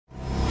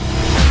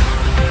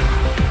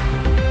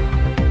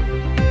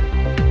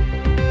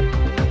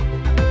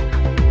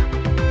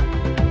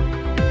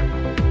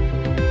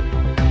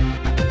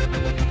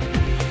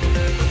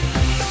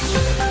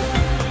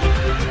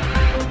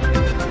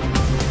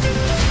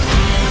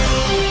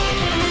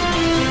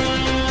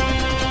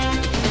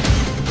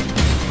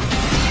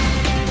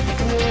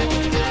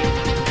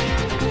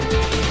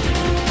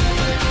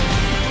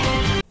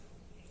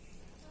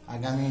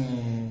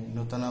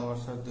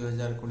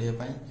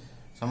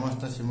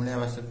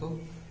सिमुलियावासी को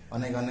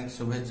अनेक अनेक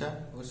शुभेच्छा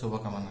और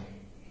शुभकामना।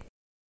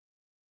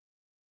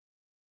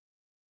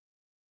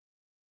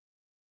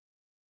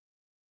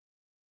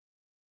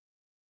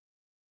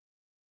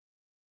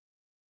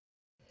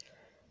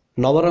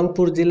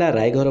 नवरंगपुर जिला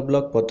रायघर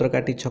ब्लॉक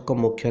पत्रकाटी छक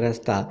मुख्य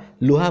रास्ता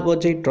लुहा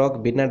बजई ट्रक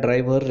बिना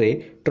ड्राइवर रे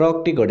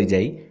ट्रक टी गड़ी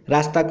जाई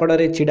रास्ता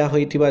कड़े छिड़ा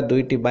होइथिबा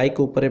दुईटी बाइक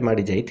उपरे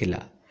माड़ी जाइथिला।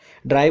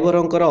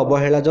 ड्राइवरंकर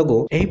अवहेला जोगु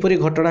एहिपरि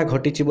घटना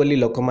घटिछि बोली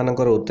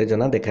लोकमानंकर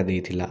उत्तेजना देखा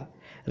देइथिला।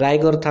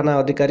 रायगढ़ थाना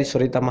अधिकारी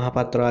सरिता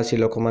महापात्र आसी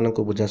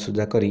लोकमानंकु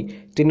बुझासुझा करी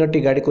तीनोटी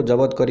गाड़ी को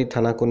जबत करी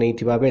थाना को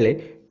नैथिबा बेले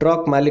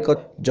ट्रक मालिक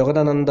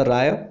जगदानंद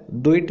राय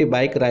दुईटी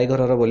बाइक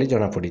रायघरर बोली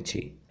जଣା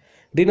पड़िछि।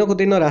 दिनकु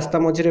दिन रास्ता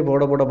मझिरे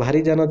बड़ बड़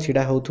भारी जान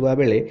छिड़ा होउथुबा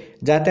बेले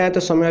यातायात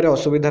समय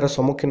असुविधार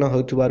सम्मुखीन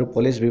होउथुबारु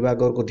पुलिस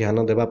विभाग को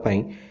ध्यान देबा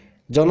पई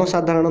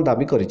जनसाधारण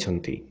दाबी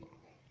करिसंती।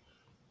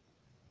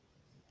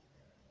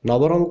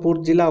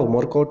 नवरंगपुर जिला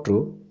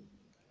उमरकोटरू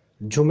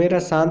झुमेरा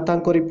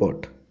सांतांको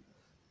रिपोर्ट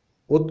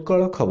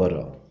उत्कल खबर।